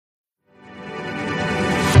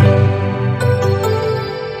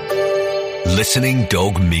Listening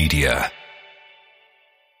Dog Media.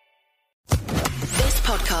 This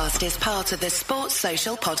podcast is part of the Sports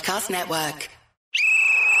Social Podcast Network.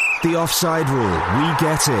 The Offside Rule, we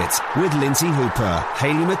get it, with Lindsay Hooper,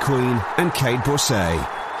 Hayley McQueen and Kate Borsay.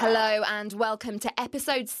 Hello and welcome to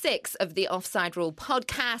episode 6 of the Offside Rule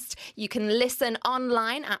podcast. You can listen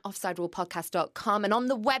online at offsiderulepodcast.com, and on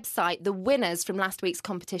the website, the winners from last week's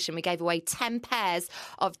competition, we gave away 10 pairs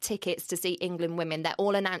of tickets to see England women. They're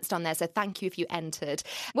all announced on there, so thank you if you entered.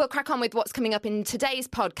 We'll crack on with what's coming up in today's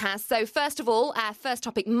podcast. So first of all, our first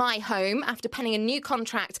topic, my home. After penning a new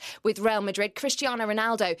contract with Real Madrid, Cristiano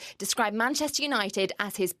Ronaldo described Manchester United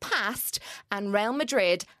as his past and Real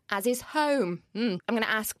Madrid as his home. I'm going to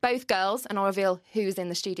ask both girls, and I'll reveal who's in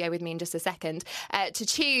the studio with me in just a second, to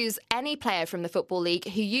choose any player from the Football League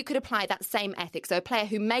who you could apply that same ethic. So a player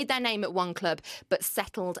who made their name at one club but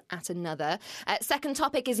settled at another. Second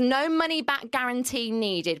topic is no money back guarantee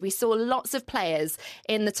needed. We saw lots of players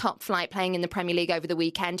in the top flight playing in the Premier League over the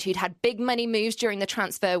weekend who'd had big money moves during the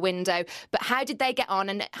transfer window. But how did they get on?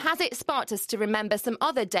 And has it sparked us to remember some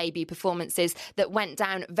other debut performances that went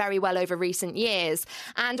down very well over recent years?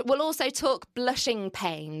 And we'll also talk blushing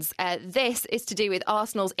pains. This is to do with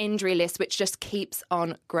Arsenal's injury list, which just keeps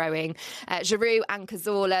on growing. Giroud and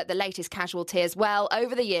Cazorla, the latest casualty as well.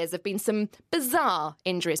 Over the years, there have been some bizarre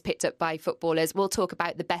injuries picked up by footballers. We'll talk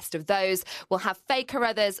about the best of those. We'll have Faye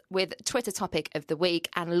Carruthers with Twitter topic of the week,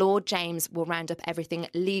 and Lord James will round up everything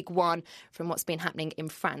League One from what's been happening in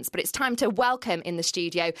France. But it's time to welcome in the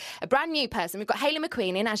studio a brand new person. We've got Hayley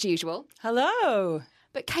McQueen in, as usual. Hello.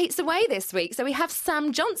 But Kate's away this week, so we have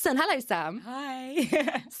Sam Johnson. Hello, Sam.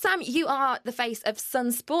 Hi. Sam, you are the face of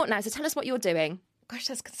Sun Sport now, so tell us what you're doing. Gosh,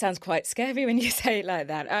 that sounds quite scary when you say it like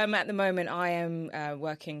that. At the moment, I am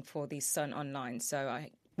working for the Sun Online, so I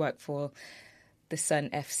work for the Sun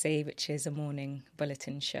FC, which is a morning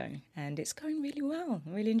bulletin show, and it's going really well.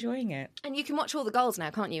 I'm really enjoying it. And you can watch all the goals now,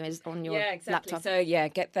 can't you, on your laptop? So,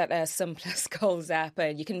 get that Sun Plus Goals app,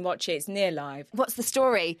 and you can watch it. It's near live. What's the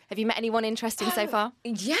story? Have you met anyone interesting so far?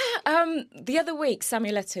 Yeah. The other week,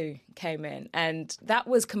 Samuel Eto'o came in, and that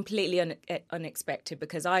was completely unexpected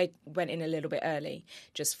because I went in a little bit early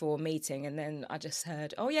just for a meeting, and then I just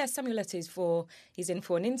heard, oh, yeah, Samuel Eto'o he's in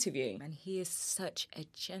for an interview. And he is such a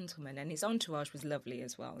gentleman, and his entourage was lovely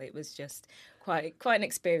as well. It was just quite an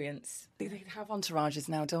experience. They have entourages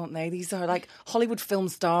now, don't they? These are like Hollywood film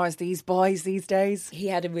stars, these boys these days. He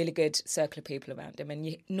had a really good circle of people around him, and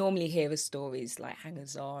you normally hear the stories like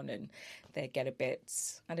hangers-on, and they get a bit,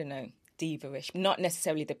 I don't know, diva-ish. Not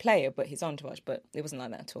necessarily the player, but his entourage, but it wasn't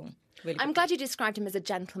like that at all. Really I'm glad you described him as a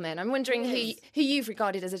gentleman. I'm wondering who you've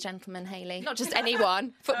regarded as a gentleman, Hayley. Not just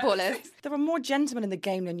anyone, footballers. There are more gentlemen in the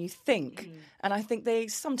game than you think. And I think they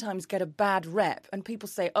sometimes get a bad rep. And people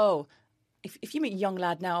say, oh, if you meet a young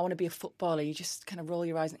lad now, I want to be a footballer, you just kind of roll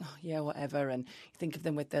your eyes and, oh, yeah, whatever. And you think of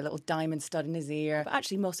them with their little diamond stud in his ear. But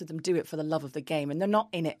actually, most of them do it for the love of the game. And they're not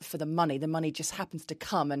in it for the money. The money just happens to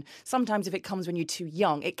come. And sometimes if it comes when you're too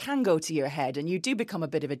young, it can go to your head and you do become a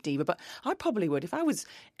bit of a diva. But I probably would. If I was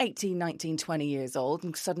 18, 19, 20 years old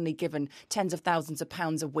and suddenly given tens of thousands of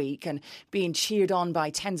pounds a week and being cheered on by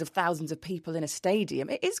tens of thousands of people in a stadium,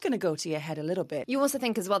 it is going to go to your head a little bit. You also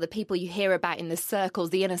think as well, the people you hear about in the circles,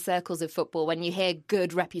 the inner circles of football, when you hear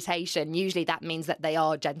good reputation, usually that means that they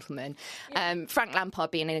are gentlemen. Frank Lampard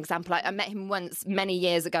being an example. I met him once many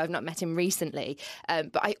years ago. I've not met him recently.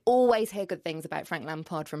 But I always hear good things about Frank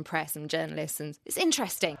Lampard from press and journalists, and it's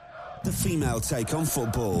interesting. The female take on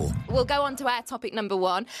football. We'll go on to our topic number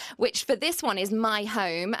 1, which for this one is my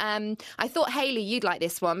home. I thought, Hayley, you'd like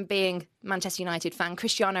this one, being Manchester United fan,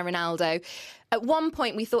 Cristiano Ronaldo. At one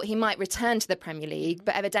point, we thought he might return to the Premier League,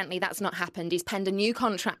 but evidently that's not happened. He's penned a new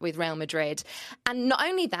contract with Real Madrid. And not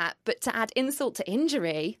only that, but to add insult to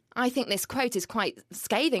injury, I think this quote is quite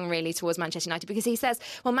scathing, really, towards Manchester United, because he says,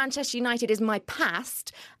 well, Manchester United is my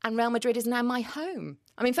past and Real Madrid is now my home.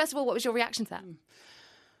 I mean, first of all, what was your reaction to that?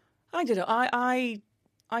 I don't know.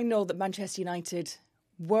 I know that Manchester United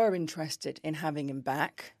were interested in having him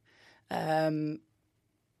back.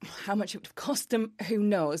 How much it would have cost them, who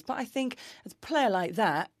knows? But I think as a player like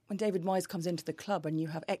that, when David Moyes comes into the club and you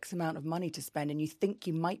have X amount of money to spend and you think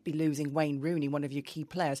you might be losing Wayne Rooney, one of your key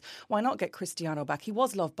players, why not get Cristiano back? He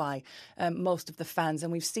was loved by most of the fans,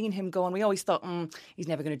 and we've seen him go, and we always thought, he's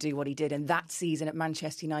never going to do what he did in that season at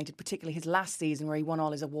Manchester United, particularly his last season where he won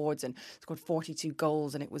all his awards and scored 42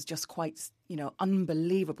 goals, and it was just quite,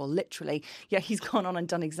 unbelievable, literally. Yeah, he's gone on and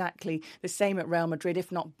done exactly the same at Real Madrid,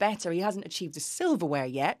 if not better. He hasn't achieved the silverware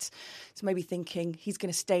yet, so maybe thinking he's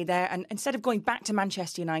going to stay there, and instead of going back to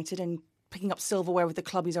Manchester United and picking up silverware with the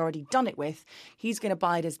club he's already done it with. He's going to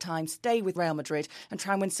bide his time, stay with Real Madrid and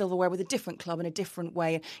try and win silverware with a different club in a different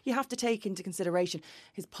way. And you have to take into consideration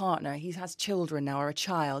his partner. He has children now, or a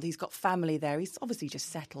child. He's got family there. He's obviously just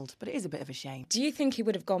settled, but it is a bit of a shame. Do you think he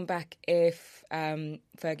would have gone back if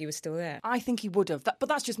Fergie was still there? I think he would have. But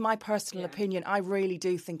that's just my personal opinion. I really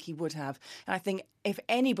do think he would have. And I think if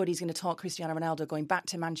anybody's going to talk Cristiano Ronaldo going back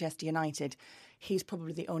to Manchester United, he's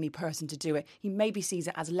probably the only person to do it. He maybe sees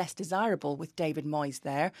it as less desirable with David Moyes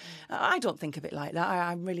there. I don't think of it like that.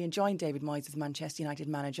 I'm really enjoying David Moyes as Manchester United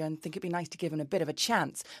manager and think it'd be nice to give him a bit of a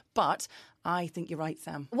chance. But I think you're right,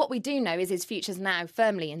 Sam. What we do know is his future's now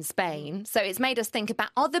firmly in Spain. So it's made us think about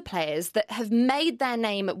other players that have made their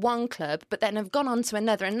name at one club but then have gone on to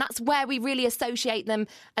another. And that's where we really associate them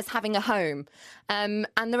as having a home. And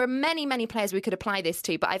there are many, many players we could apply this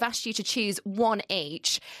to, but I've asked you to choose one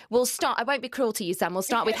each. We'll start. I won't be cruel to you, Sam. We'll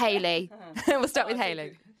start with Hayley. We'll start with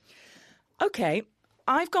Hayley. OK,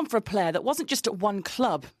 I've gone for a player that wasn't just at one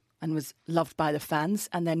club and was loved by the fans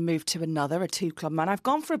and then moved to another, a two-club man. I've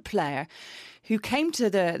gone for a player who came to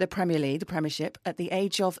the Premier League, the Premiership, at the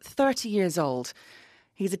age of 30 years old.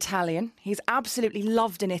 He's Italian. He's absolutely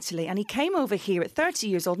loved in Italy. And he came over here at 30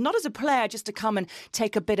 years old, not as a player just to come and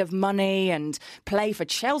take a bit of money and play for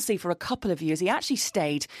Chelsea for a couple of years. He actually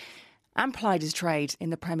stayed and plied his trade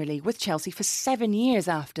in the Premier League with Chelsea for 7 years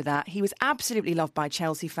after that. He was absolutely loved by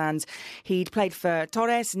Chelsea fans. He'd played for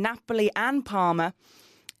Torres, Napoli and Parma.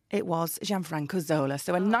 It was Gianfranco Zola.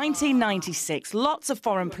 So in 1996, lots of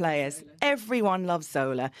foreign players. Everyone loves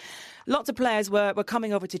Zola. Lots of players were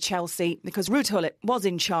coming over to Chelsea because Ruud Gullit was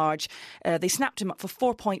in charge. They snapped him up for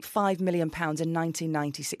 £4.5 million in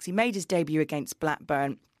 1996. He made his debut against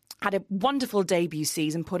Blackburn. Had a wonderful debut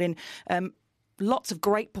season, put in lots of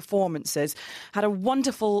great performances. Had a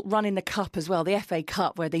wonderful run in the Cup as well, the FA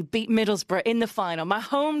Cup, where they beat Middlesbrough in the final, my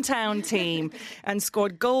hometown team, and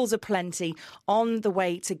scored goals aplenty on the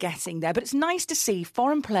way to getting there. But it's nice to see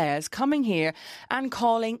foreign players coming here and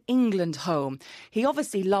calling England home. He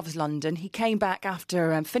obviously loves London. He came back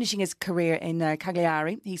after finishing his career in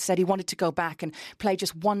Cagliari. He said he wanted to go back and play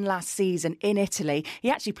just one last season in Italy. He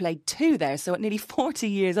actually played two there, so at nearly 40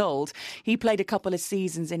 years old, he played a couple of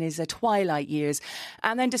seasons in his twilight years,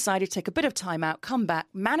 and then decided to take a bit of time out, come back,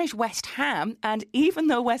 manage West Ham. And even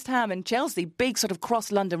though West Ham and Chelsea, big sort of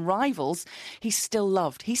cross-London rivals, he's still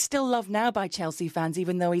loved. He's still loved now by Chelsea fans,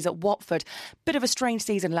 even though he's at Watford. Bit of a strange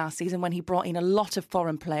season last season when he brought in a lot of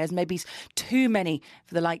foreign players, maybe too many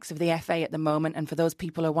for the likes of the FA at the moment. And for those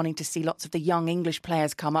people who are wanting to see lots of the young English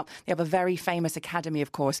players come up, they have a very famous academy,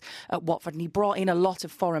 of course, at Watford. And he brought in a lot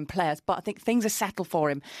of foreign players. But I think things are settled for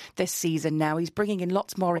him this season now. He's bringing in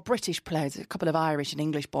lots more British players, a couple of Irish and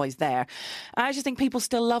English boys there. I just think people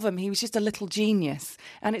still love him. He was just a little genius.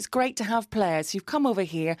 And it's great to have players who've come over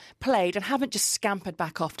here, played, and haven't just scampered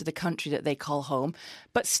back off to the country that they call home,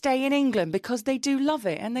 but stay in England because they do love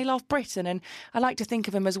it and they love Britain. And I like to think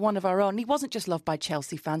of him as one of our own. He wasn't just loved by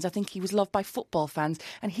Chelsea fans. I think he was loved by football fans.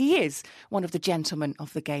 And he is one of the gentlemen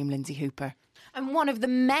of the game, Lindsay Hooper. And one of the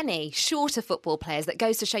many shorter football players that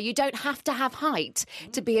goes to show you don't have to have height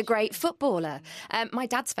to be a great footballer. My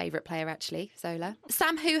dad's favourite player, actually, Zola.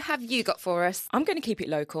 Sam, who have you got for us? I'm going to keep it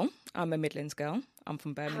local. I'm a Midlands girl. I'm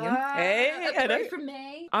from Birmingham. From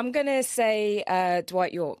me. I'm going to say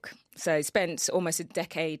Dwight York. So spent almost a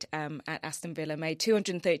decade at Aston Villa, made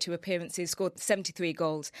 232 appearances, scored 73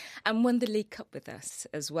 goals and won the League Cup with us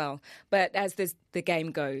as well. But as the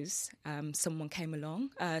game goes, someone came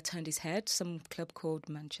along, turned his head, some club called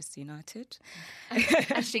Manchester United.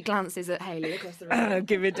 As she glances at Hayley across the room.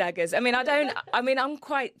 Give her daggers. I'm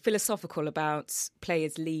quite philosophical about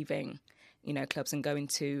players leaving, clubs and going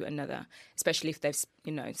to another, especially if they've,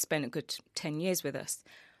 spent a good 10 years with us.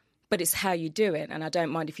 But it's how you do it, and I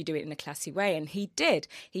don't mind if you do it in a classy way. And he did.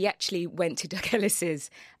 He actually went to Doug Ellis's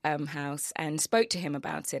house and spoke to him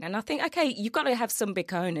about it. And I think, OK, you've got to have some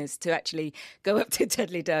big owners to actually go up to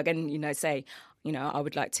Dudley Doug and, say, I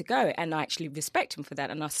would like to go. And I actually respect him for that.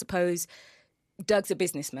 And I suppose Doug's a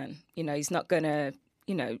businessman. He's not going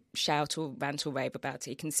to, shout or rant or rave about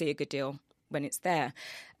it. He can see a good deal when it's there.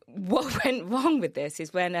 What went wrong with this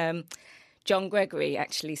is when John Gregory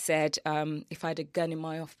actually said, if I had a gun in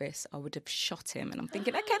my office, I would have shot him. And I'm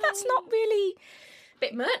thinking, OK, that's not really...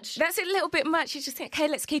 Bit much. That's a little bit much. You just think, OK,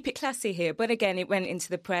 let's keep it classy here. But again, it went into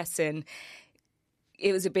the press and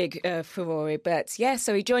it was a big furore. But yeah,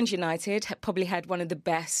 so he joined United, probably had one of the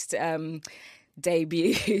best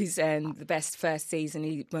debuts and the best first season.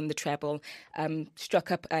 He won the treble, struck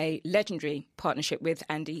up a legendary partnership with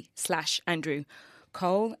Andy/Andrew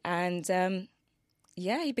Cole. And...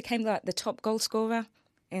 he became like the top goal scorer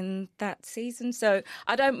in that season. So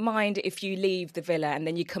I don't mind if you leave the Villa and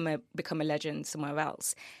then you become a legend somewhere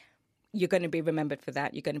else. You're going to be remembered for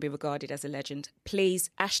that. You're going to be regarded as a legend. Please,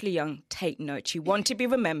 Ashley Young, take note. You want to be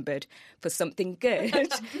remembered for something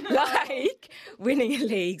good, like winning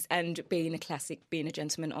leagues and being a classic, being a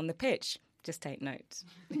gentleman on the pitch. Just take note.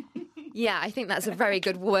 Yeah, I think that's a very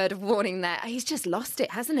good word of warning there. He's just lost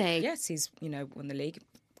it, hasn't he? Yes, he's, won the league.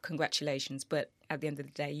 Congratulations. But at the end of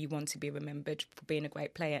the day, you want to be remembered for being a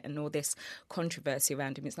great player, and all this controversy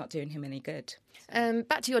around him, it's not doing him any good.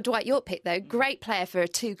 Back to your Dwight York pick, though. Great player for a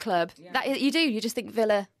two-club. Yeah. That, you do. You just think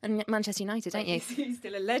Villa and Manchester United, don't you? He's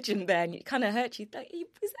still a legend there, and it kind of hurts you. Is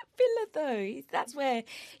that Villa, though? That's where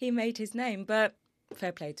he made his name. But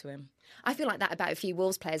fair play to him. I feel like that about a few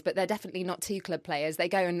Wolves players, but they're definitely not two-club players. They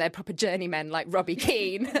go and they're proper journeymen like Robbie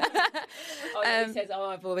Keane. He says,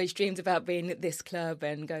 I've always dreamed about being at this club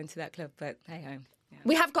and going to that club, but hey-ho. Yeah.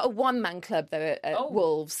 We have got a one-man club, though, at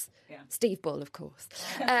Wolves. Yeah. Steve Bull, of course.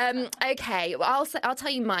 OK, well, I'll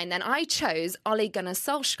tell you mine then. I chose Ole Gunnar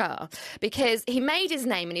Solskjaer because he made his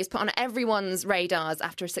name and he was put on everyone's radars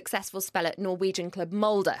after a successful spell at Norwegian club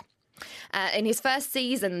Molde. In his first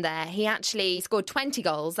season there, he actually scored 20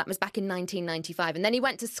 goals. That was back in 1995. And then he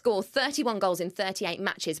went to score 31 goals in 38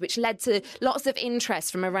 matches, which led to lots of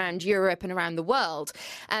interest from around Europe and around the world.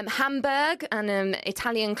 Hamburg and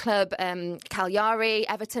Italian club Cagliari,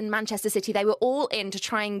 Everton, Manchester City, they were all in to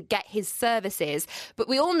try and get his services. But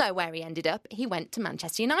we all know where he ended up. He went to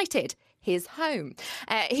Manchester United, his home.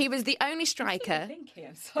 He was the only striker.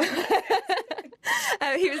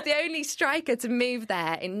 He was the only striker to move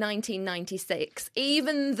there in 1996,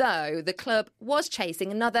 even though the club was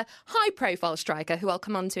chasing another high-profile striker, who I'll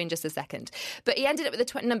come on to in just a second. But he ended up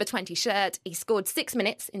with a number 20 shirt. He scored 6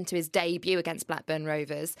 minutes into his debut against Blackburn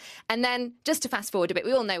Rovers. And then, just to fast forward a bit,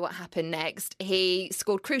 we all know what happened next. He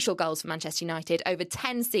scored crucial goals for Manchester United over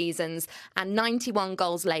 10 seasons, and 91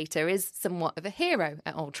 goals later is somewhat of a hero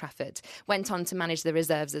at Old Trafford. Went on to manage the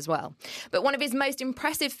reserves as well. But one of his most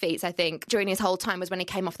impressive feats, I think, during his whole time was when he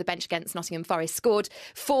came off the bench against Nottingham Forest, scored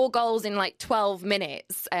 4 goals in like 12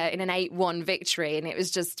 minutes in an 8-1 victory, and it was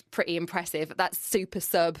just pretty impressive. That's super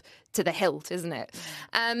sub to the hilt, isn't it?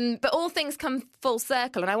 But all things come full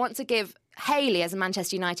circle, and I want to give Hayley, as a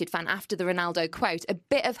Manchester United fan, after the Ronaldo quote, a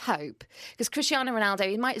bit of hope. Because Cristiano Ronaldo,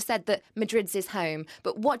 he might have said that Madrid's his home,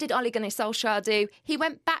 but what did Ole Gunnar Solskjaer do? He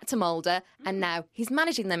went back to Molde, and now he's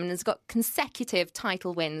managing them and has got consecutive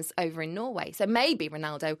title wins over in Norway. So maybe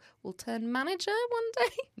Ronaldo will turn manager one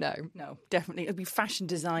day? No, definitely. It'll be fashion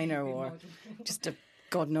designer or just a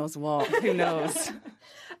God knows what. Who knows?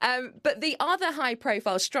 But the other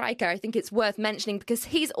high-profile striker, I think it's worth mentioning because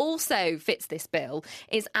he's also fits this bill,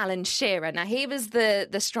 is Alan Shearer. Now, he was the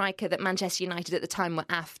striker that Manchester United at the time were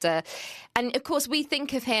after. And, of course, we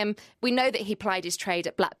think of him, we know that he plied his trade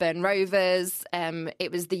at Blackburn Rovers.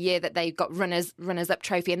 It was the year that they got runners-up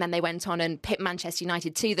trophy, and then they went on and pipped Manchester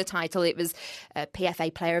United to the title. It was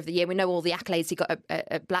PFA Player of the Year. We know all the accolades he got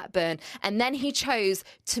at Blackburn. And then he chose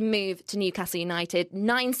to move to Newcastle United.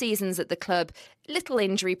 9 seasons at the club, little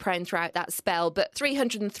injury prone throughout that spell, but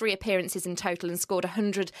 303 appearances in total and scored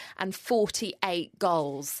 148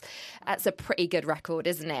 goals. That's a pretty good record,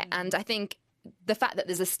 isn't it? And I think the fact that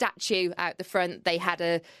there's a statue out the front, they had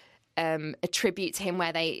a tribute to him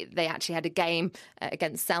where they actually had a game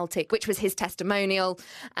against Celtic, which was his testimonial.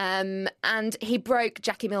 And he broke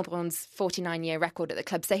Jackie Milburn's 49-year record at the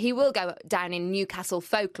club. So he will go down in Newcastle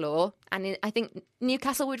folklore. And I think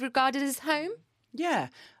Newcastle would regard it as home. Yeah.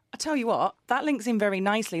 I tell you what, that links in very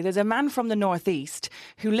nicely. There's a man from the Northeast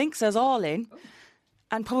who links us all in.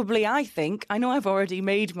 And probably, I know I've already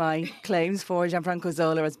made my claims for Gianfranco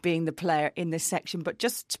Zola as being the player in this section, but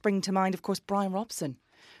just spring to mind, of course, Brian Robson.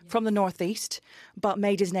 From the Northeast, but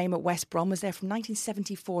made his name at West Brom, was there from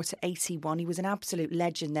 1974 to 81. He was an absolute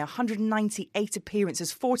legend there, 198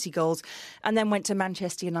 appearances, 40 goals, and then went to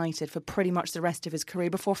Manchester United for pretty much the rest of his career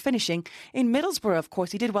before finishing in Middlesbrough, of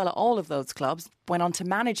course. He did well at all of those clubs, went on to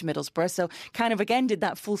manage Middlesbrough, so kind of again did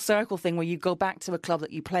that full circle thing where you go back to a club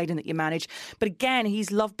that you played in that you managed. But again, he's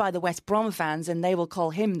loved by the West Brom fans and they will call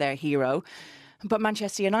him their hero. But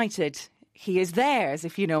Manchester United, he is theirs,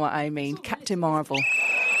 if you know what I mean. Captain Marvel.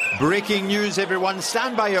 Breaking news, everyone.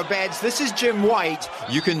 Stand by your beds. This is Jim White.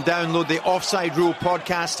 You can download the Offside Rule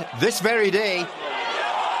podcast this very day.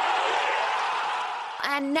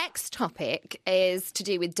 Our next topic is to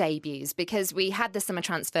do with debuts, because we had the summer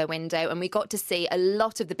transfer window and we got to see a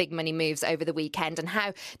lot of the big money moves over the weekend and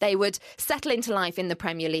how they would settle into life in the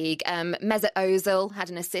Premier League. Mesut Ozil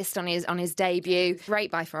had an assist on his debut.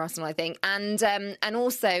 Great buy for Arsenal, I think. And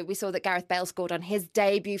also we saw that Gareth Bale scored on his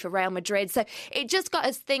debut for Real Madrid. So it just got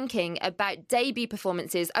us thinking about debut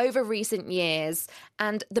performances over recent years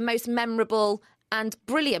and the most memorable and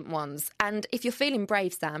brilliant ones. And if you're feeling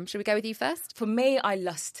brave, Sam, should we go with you first? For me, I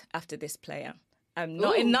lust after this player.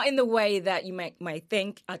 Not in the way that you may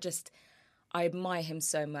think. I admire him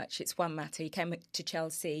so much. It's Juan Mata. He came to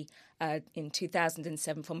Chelsea in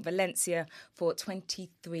 2007 from Valencia for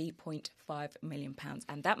 £23.5 million.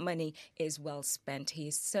 And that money is well spent. He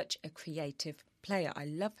is such a creative player. I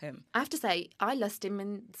love him. I have to say, I lust him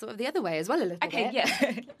in sort of the other way as well a little bit. Okay,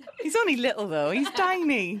 yeah. He's only little, though. He's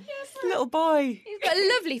tiny. Yes, little boy. He's got a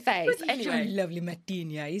lovely face. Anyway. Lovely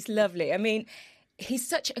Martina. He's lovely. I mean, he's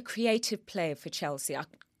such a creative player for Chelsea.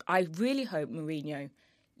 I really hope Mourinho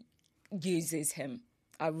uses him.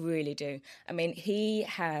 I really do. I mean, he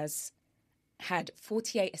has had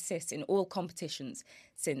 48 assists in all competitions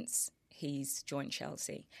since he's joined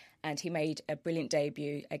Chelsea. And he made a brilliant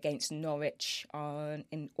debut against Norwich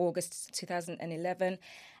in August 2011.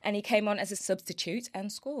 And he came on as a substitute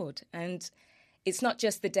and scored. And it's not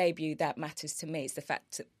just the debut that matters to me. It's the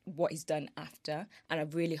fact that what he's done after. And I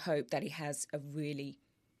really hope that he has a really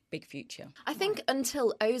big future. I think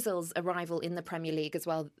until Ozil's arrival in the Premier League as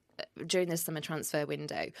well, during the summer transfer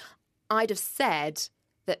window, I'd have said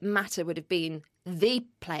that Mata would have been the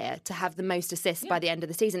player to have the most assists by the end of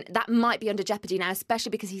the season. That might be under jeopardy now, especially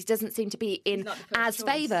because he doesn't seem to be in as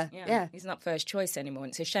favour. Yeah, he's not first choice anymore.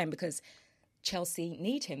 It's a shame because Chelsea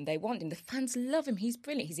need him. They want him. The fans love him. He's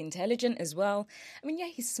brilliant. He's intelligent as well. I mean, yeah,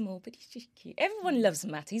 he's small, but he's just cute. Everyone loves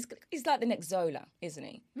Mata. He's like the next Zola, isn't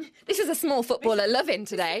he? This is a small footballer loving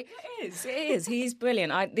today. It is. He's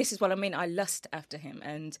brilliant. This is what I mean. I lust after him.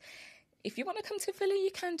 And if you want to come to Villa,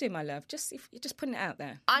 you can do, my love. If you're just putting it out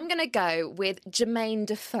there. I'm going to go with Jermaine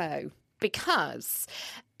Defoe because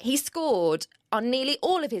he scored on nearly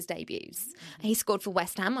all of his debuts. He scored for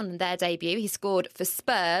West Ham on their debut. He scored for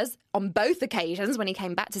Spurs on both occasions when he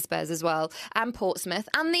came back to Spurs as well, and Portsmouth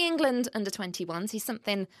and the England under-21s. He's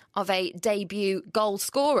something of a debut goal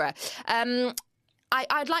scorer.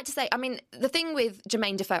 I'd like to say, I mean, the thing with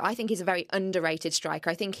Jermaine Defoe, I think he's a very underrated striker.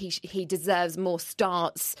 I think he deserves more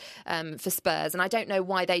starts for Spurs, and I don't know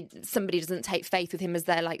why somebody doesn't take faith with him as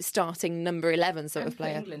their starting number 11 sort of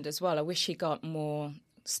player. For England as well. I wish he got more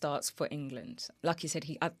starts for England. Like you said,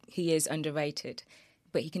 he is underrated,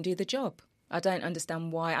 but he can do the job. I don't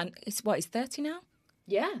understand why. And he's 30 now?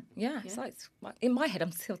 Yeah. It's like, in my head,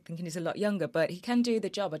 I'm still thinking he's a lot younger, but he can do the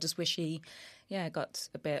job. I just wish he, got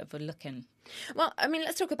a bit of a look in. Well, I mean,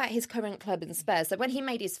 let's talk about his current club in Spurs. So when he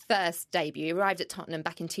made his first debut, he arrived at Tottenham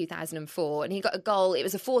back in 2004 and he got a goal. It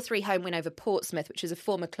was a 4-3 home win over Portsmouth, which was a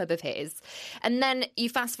former club of his. And then you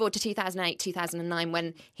fast forward to 2008, 2009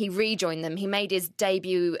 when he rejoined them. He made his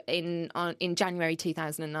debut in January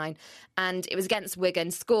 2009 and it was against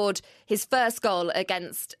Wigan, scored his first goal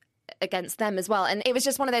against them as well. And it was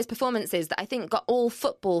just one of those performances that I think got all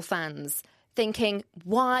football fans thinking,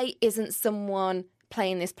 why isn't someone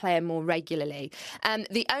playing this player more regularly?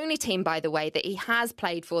 The only team, by the way, that he has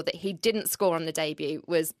played for that he didn't score on the debut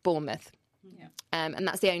was Bournemouth. Yeah. And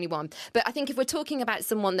that's the only one. But I think if we're talking about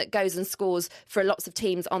someone that goes and scores for lots of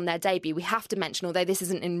teams on their debut, we have to mention, although this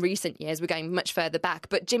isn't in recent years, we're going much further back,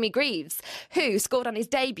 but Jimmy Greaves, who scored on his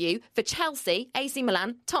debut for Chelsea, AC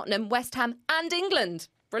Milan, Tottenham, West Ham and England.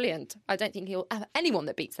 Brilliant. I don't think he'll have anyone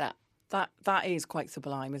that beats that. That is quite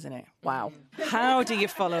sublime, isn't it? Wow. How do you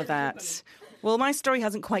follow that? Well, my story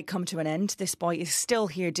hasn't quite come to an end. This boy is still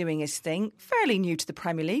here doing his thing. Fairly new to the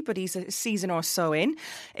Premier League, but he's a season or so in.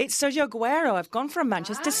 It's Sergio Aguero. I've gone for a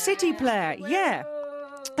Manchester City player. Yeah.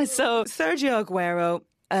 So Sergio Aguero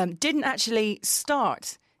didn't actually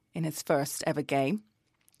start in his first ever game.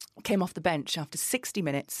 Came off the bench after 60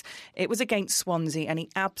 minutes. It was against Swansea and he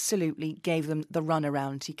absolutely gave them the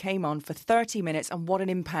runaround. He came on for 30 minutes and what an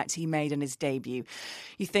impact he made on his debut.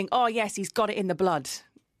 You think, oh yes, he's got it in the blood.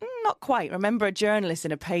 Not quite. Remember a journalist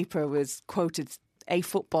in a paper was quoted, a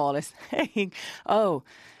footballer, saying,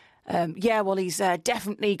 he's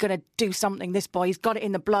definitely going to do something, this boy. He's got it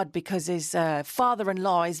in the blood because his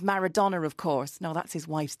father-in-law is Maradona, of course. No, that's his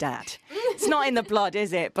wife's dad. It's not in the blood,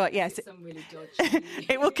 is it? But yes, really dodgy.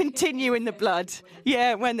 It will continue in the blood.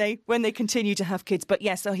 Yeah, when they continue to have kids. But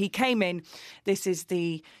yeah, so he came in. This is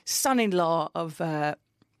the son-in-law of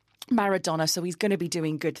Maradona, so he's going to be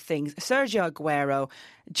doing good things. Sergio Aguero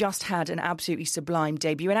just had an absolutely sublime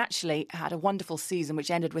debut and actually had a wonderful season,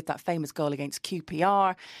 which ended with that famous goal against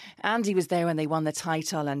QPR. And he was there when they won the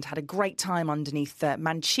title and had a great time underneath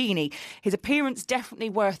Mancini. His appearance definitely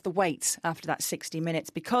worth the wait after that 60 minutes,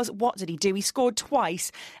 because what did he do? He scored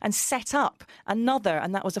twice and set up another,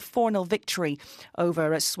 and that was a 4-0 victory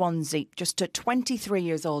over Swansea. Just at 23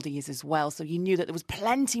 years old he is as well, so you knew that there was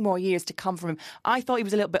plenty more years to come from him. I thought he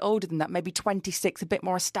was a little bit older than that, maybe 26, a bit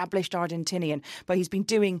more established Argentinian, but he's been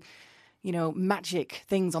doing magic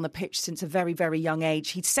things on the pitch since a very, very young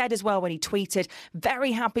age. He'd said as well when he tweeted,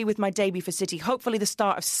 "Very happy with my debut for City. Hopefully the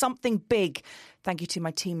start of something big. Thank you to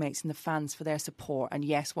my teammates and the fans for their support." And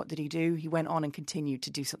yes, what did he do? He went on and continued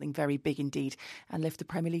to do something very big indeed and lift the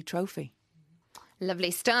Premier League trophy.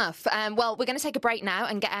 Lovely stuff. Well, we're going to take a break now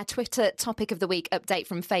and get our Twitter topic of the week update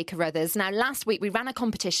from Faye Carruthers. Now, last week we ran a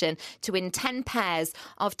competition to win 10 pairs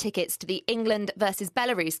of tickets to the England versus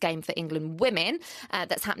Belarus game for England women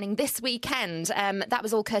that's happening this weekend. That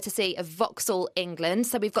was all courtesy of Vauxhall England.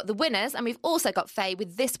 So we've got the winners and we've also got Faye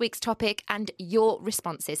with this week's topic and your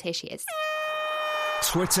responses. Here she is.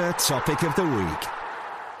 Twitter topic of the week.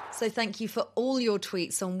 So thank you for all your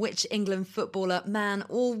tweets on which England footballer, man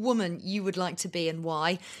or woman, you would like to be and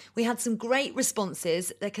why. We had some great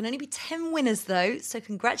responses. There can only be 10 winners though, so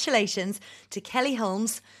congratulations to Kelly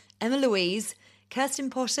Holmes, Emma Louise,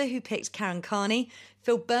 Kirsten Potter, who picked Karen Carney,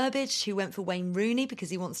 Phil Burbage, who went for Wayne Rooney because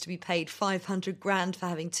he wants to be paid 500 grand for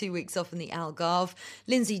having 2 weeks off in the Algarve,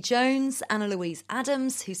 Lindsay Jones, Anna Louise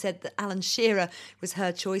Adams, who said that Alan Shearer was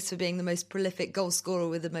her choice for being the most prolific goal scorer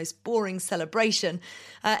with the most boring celebration,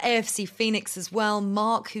 AFC Phoenix as well,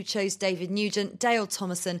 Mark, who chose David Nugent, Dale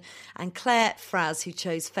Thomason, and Claire Fraz, who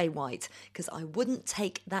chose Faye White, because I wouldn't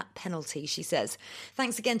take that penalty, she says.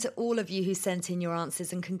 Thanks again to all of you who sent in your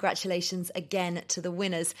answers, and congratulations again to the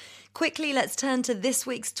winners. Quickly, let's turn to this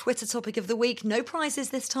week's Twitter topic of the week. No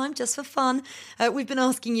prizes this time, just for fun. We've been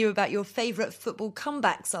asking you about your favourite football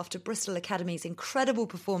comebacks after Bristol Academy's incredible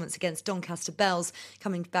performance against Doncaster Bells,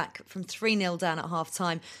 coming back from 3-0 down at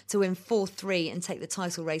half-time to win 4-3 and take the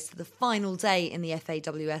title race to the final day in the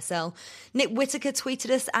FAWSL. Nick Whittaker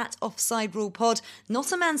tweeted us at Offside Rule Pod.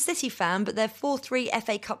 Not a Man City fan, but their 4-3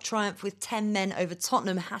 FA Cup triumph with 10 men over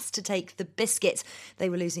Tottenham has to take the biscuit. They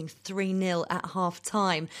were losing 3-0 at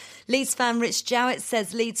half-time. Leeds fan Rich Jowett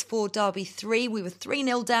says Leeds 4, Derby 3. We were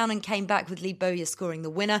 3-0 down and came back with Lee Bowyer scoring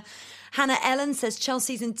the winner. Hannah Ellen says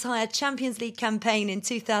Chelsea's entire Champions League campaign in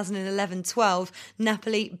 2011-12,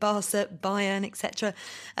 Napoli, Barca, Bayern, etc.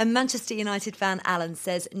 And Manchester United fan Alan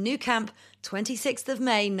says Nou Camp, 26th of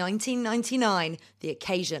May 1999. The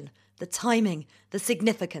occasion, the timing, the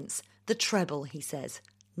significance, the treble, he says.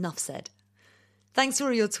 Nuff said. Thanks for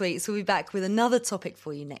all your tweets. We'll be back with another topic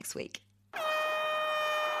for you next week.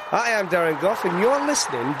 Hi, I'm Darren Goff, and you're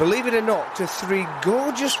listening, believe it or not, to three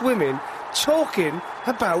gorgeous women talking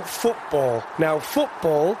about football. Now,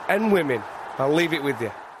 football and women. I'll leave it with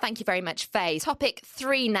you. Thank you very much, Faye. Topic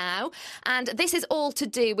 3 now. And this is all to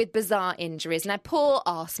do with bizarre injuries. Now, poor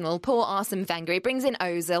Arsenal, poor Arsene Wenger, he brings in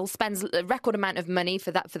Ozil, spends a record amount of money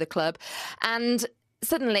for the club. And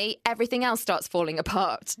suddenly, everything else starts falling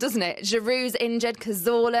apart, doesn't it? Giroud's injured,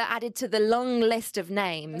 Cazorla added to the long list of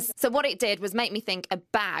names. So what it did was make me think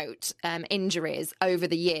about injuries over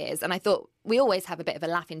the years. And I thought, we always have a bit of a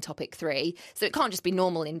laugh in topic 3. So it can't just be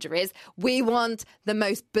normal injuries. We want the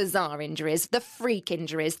most bizarre injuries, the freak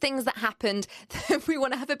injuries, things that happened that we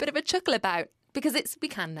want to have a bit of a chuckle about. Because we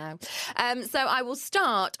can now. So I will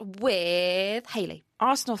start with Hayley.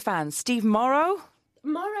 Arsenal fan, Steve Morrow.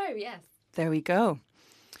 Morrow, yes. There we go.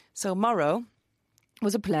 So Morrow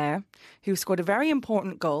was a player who scored a very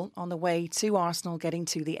important goal on the way to Arsenal getting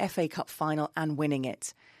to the FA Cup final and winning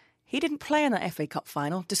it. He didn't play in that FA Cup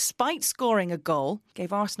final, despite scoring a goal,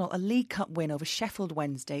 gave Arsenal a League Cup win over Sheffield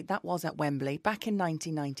Wednesday. That was at Wembley back in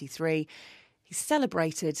 1993. He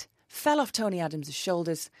celebrated, fell off Tony Adams'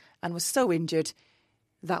 shoulders and was so injured,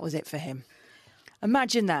 that was it for him.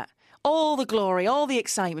 Imagine that. All the glory, all the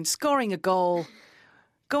excitement, scoring a goal,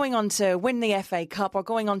 going on to win the FA Cup or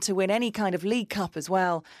going on to win any kind of League Cup as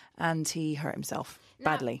well, and he hurt himself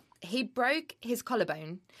badly. Now, he broke his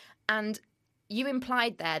collarbone, and you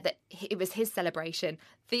implied there that it was his celebration.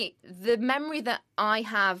 The memory that I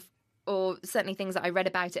have, or certainly things that I read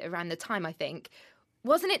about it around the time, I think,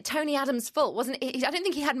 Wasn't it Tony Adams' fault? Wasn't it? I don't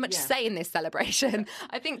think he had much say in this celebration.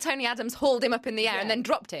 I think Tony Adams hauled him up in the air and then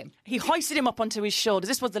dropped him. He hoisted him up onto his shoulders.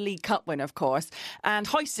 This was the League Cup win, of course, and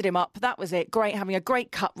hoisted him up. That was it. Great, having a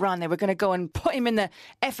great cup run. They were going to go and put him in the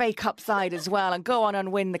FA Cup side as well and go on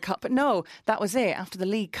and win the cup. But no, that was it. After the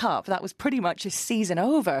League Cup, that was pretty much his season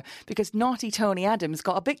over because naughty Tony Adams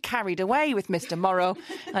got a bit carried away with Mr. Morrow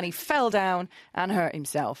and he fell down and hurt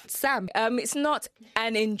himself. Sam, it's not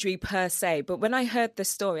an injury per se, but when I heard the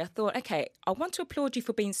story, I thought, okay, I want to applaud you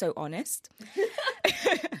for being so honest.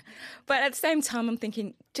 But at the same time, I'm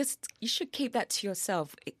thinking, you should keep that to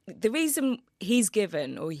yourself. The reason he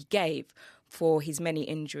gave for his many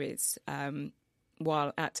injuries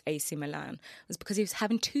while at AC Milan was because he was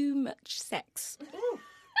having too much sex.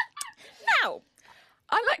 Now,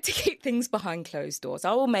 I like to keep things behind closed doors.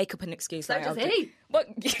 I will make up an excuse. So does he.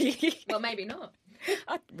 Well, maybe not.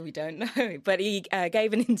 We don't know. But he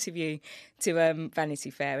gave an interview to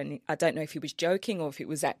Vanity Fair, and I don't know if he was joking or if it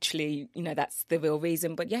was actually, that's the real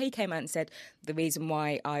reason. But yeah, he came out and said the reason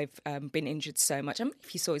why I've been injured so much. I mean,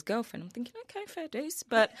 if you saw his girlfriend, I'm thinking, okay, fair dues.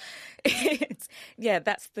 But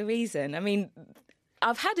that's the reason. I mean,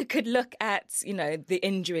 I've had a good look at, the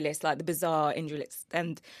injury list, like the bizarre injury list.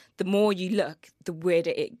 And the more you look, the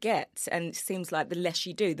weirder it gets. And it seems like the less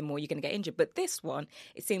you do, the more you're going to get injured. But this one,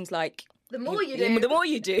 it seems like the more you do,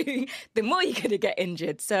 the more you're going to get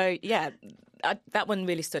injured. So, yeah, that one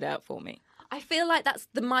really stood out for me. I feel like that's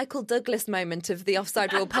the Michael Douglas moment of the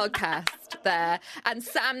Offside Rule podcast there. And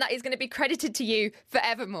Sam, that is going to be credited to you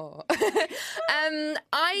forevermore.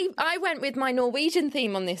 I went with my Norwegian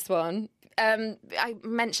theme on this one. I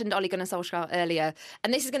mentioned Ole Gunnar Solskjaer earlier,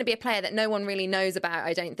 and this is going to be a player that no one really knows about,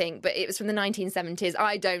 I don't think, but it was from the 1970s.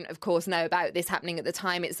 I don't, of course, know about this happening at the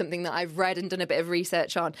time. It's something that I've read and done a bit of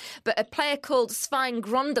research on. But a player called Svein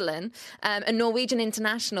Grondeland, a Norwegian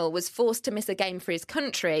international, was forced to miss a game for his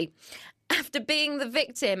country after being the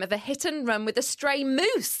victim of a hit and run with a stray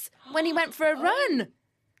moose when he went for a run.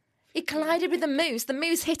 He collided with a moose. The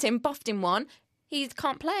moose hit him, boffed him one. He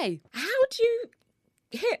can't play. How do you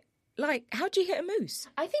hit a moose?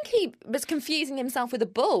 I think he was confusing himself with a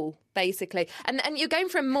bull, basically. And you're going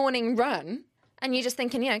for a morning run, and you're just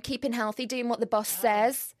thinking, keeping healthy, doing what the boss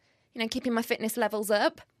says, keeping my fitness levels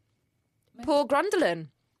up. Poor Grondeland.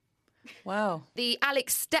 Wow. The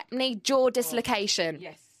Alex Stepney jaw dislocation.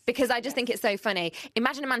 Yes. Because I just think it's so funny.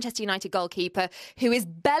 Imagine a Manchester United goalkeeper who is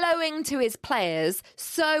bellowing to his players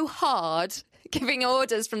so hard, giving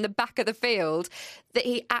orders from the back of the field, that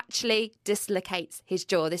he actually dislocates his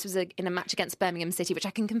jaw. This was in a match against Birmingham City, which I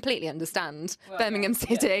can completely understand. Well, Birmingham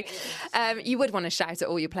City. You would want to shout at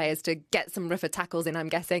all your players to get some rougher tackles in, I'm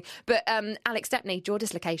guessing. But Alex Stepney, jaw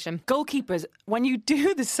dislocation. Goalkeepers, when you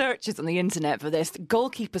do the searches on the internet for this,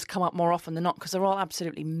 goalkeepers come up more often than not because they're all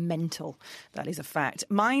absolutely mental. That is a fact.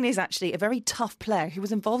 Mine is actually a very tough player who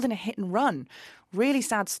was involved in a hit and run. Really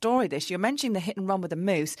sad story, this. You're mentioning the hit and run with a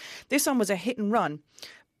moose. This one was a hit and run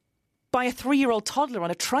by a 3-year-old toddler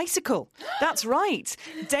on a tricycle. That's right.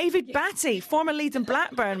 David Batty, former Leeds and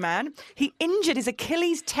Blackburn man, he injured his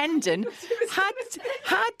Achilles tendon,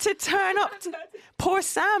 had to turn up. Poor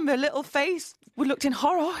Sam, her little face looked in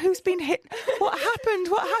horror. Oh, who's been hit? What happened?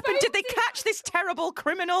 Did they catch this terrible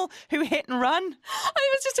criminal who hit and run? I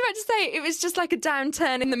was just about to say, it was just like a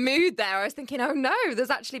downturn in the mood there. I was thinking, oh no, there's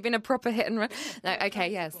actually been a proper hit and run. No,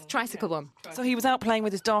 okay, yes, tricycle one. So he was out playing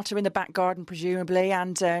with his daughter in the back garden, presumably,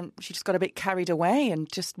 and she just got a bit carried away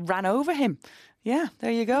and just ran over him. Yeah, there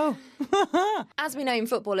you go. As we know in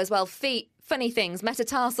football as well, feet, funny things,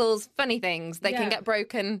 metatarsals, funny things. They can get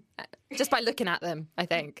broken just by looking at them, I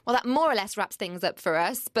think. Well, that more or less wraps things up for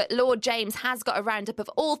us, but Lord James has got a roundup of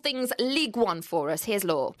all things League One for us. Here's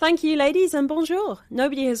Law. Thank you, ladies, and bonjour.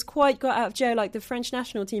 Nobody has quite got out of jail like the French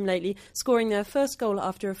national team lately, scoring their first goal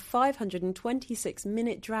after a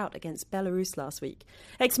 526-minute drought against Belarus last week.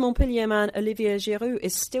 Ex-Montpellier man Olivier Giroud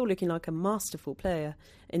is still looking like a masterful player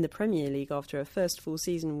in the Premier League after a first full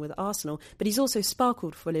season with Arsenal, but he's also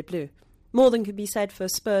sparkled for Les Bleus. More than could be said for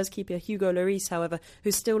Spurs keeper Hugo Lloris, however,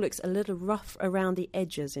 who still looks a little rough around the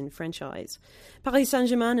edges in French eyes. Paris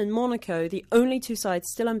Saint-Germain and Monaco, the only two sides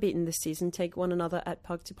still unbeaten this season, take one another at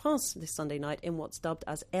Parc des Princes this Sunday night in what's dubbed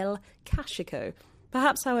as El Clasico.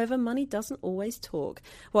 Perhaps, however, money doesn't always talk.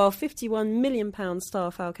 While £51 million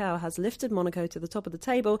star Falcao has lifted Monaco to the top of the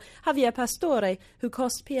table, Javier Pastore, who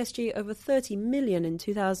cost PSG over $30 million in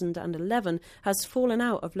 2011, has fallen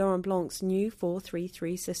out of Laurent Blanc's new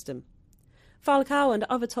 4-3-3 system. Falcao and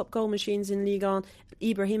other top goal machines in Ligue 1,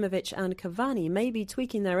 Ibrahimovic and Cavani, may be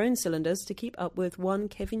tweaking their own cylinders to keep up with one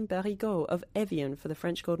Kevin Barrigot of Evian for the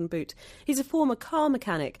French Golden Boot. He's a former car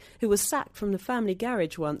mechanic who was sacked from the family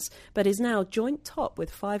garage once, but is now joint top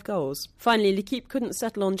with 5 goals. Finally, L'Équipe couldn't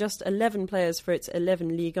settle on just 11 players for its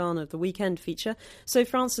 11 Ligue 1 of the weekend feature, so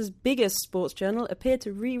France's biggest sports journal appeared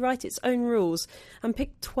to rewrite its own rules and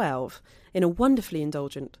picked 12 in a wonderfully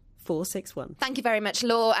indulgent 4-6-1. Thank you very much,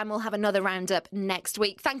 Law, and we'll have another roundup next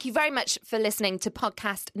week. Thank you very much for listening to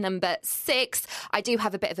podcast number 6. I do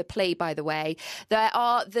have a bit of a plea, by the way. There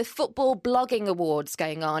are the Football Blogging Awards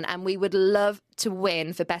going on, and we would love to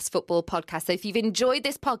win for Best Football Podcast. So if you've enjoyed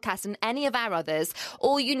this podcast and any of our others,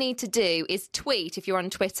 all you need to do is tweet, if you're on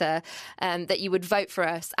Twitter, that you would vote for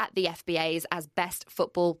us at the FBAs as Best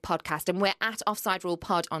Football Podcast. And we're at Offside Rule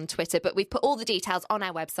Pod on Twitter, but we've put all the details on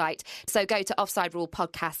our website. So go to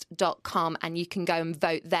offsiderulepodcast.com and you can go and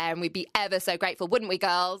vote there, and we'd be ever so grateful, wouldn't we,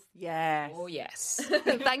 girls? Yes. Oh, yes.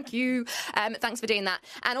 Thank you. Thanks for doing that.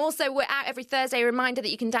 And also, we're out every Thursday. A reminder that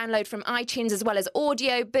you can download from iTunes as well as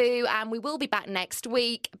Audio Boo, and we will be back next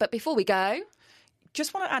week. But before we go,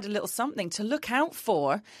 just want to add a little something to look out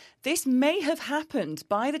for. This may have happened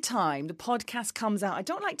by the time the podcast comes out. I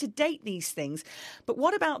don't like to date these things, but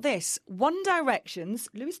what about this? One Direction's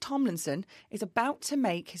Louis Tomlinson is about to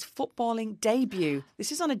make his footballing debut.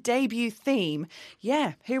 This is on a debut theme.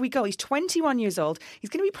 Yeah, here we go. He's 21 years old. He's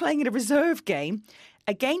going to be playing in a reserve game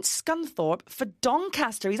against Scunthorpe for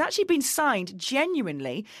Doncaster. He's actually been signed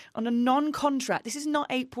genuinely on a non-contract. This is not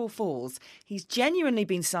April Fool's. He's genuinely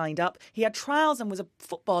been signed up. He had trials and was a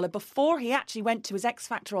footballer before he actually went to his X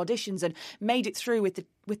Factor auditions and made it through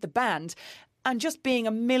with the band. And just being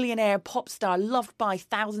a millionaire pop star loved by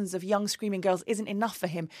thousands of young screaming girls isn't enough for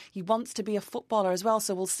him. He wants to be a footballer as well,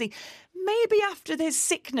 so we'll see. Maybe after this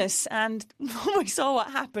sickness, and we saw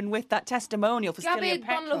what happened with that testimonial for Stilian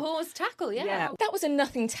Petrov. horse tackle, Yeah, that was a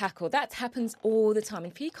nothing tackle. That happens all the time.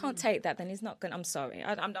 If he can't take that, then he's not going. I'm sorry.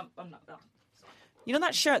 I'm not. You know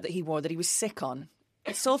that shirt that he wore that he was sick on?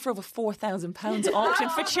 It sold for over £4,000 at auction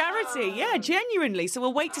for charity. Yeah, genuinely. So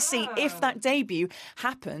we'll wait to see if that debut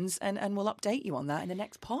happens, and we'll update you on that in the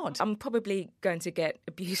next pod. I'm probably going to get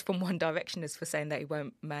abuse from One Directioners for saying that he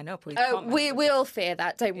won't man up. We all fear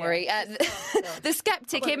that, don't worry. The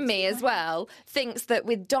sceptic in me as well thinks that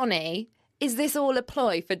with Donny, is this all a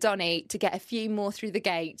ploy for Donny to get a few more through the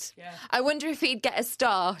gate? Yeah. I wonder if he'd get a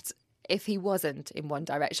start if he wasn't in One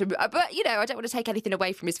Direction. But, you know, I don't want to take anything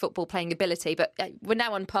away from his football playing ability, but we're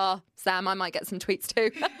now on par, Sam. I might get some tweets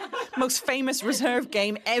too. Most famous reserve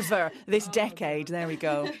game ever this decade. There we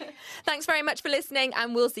go. Thanks very much for listening,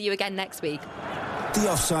 and we'll see you again next week. The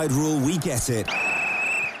Offside Rule, we get it.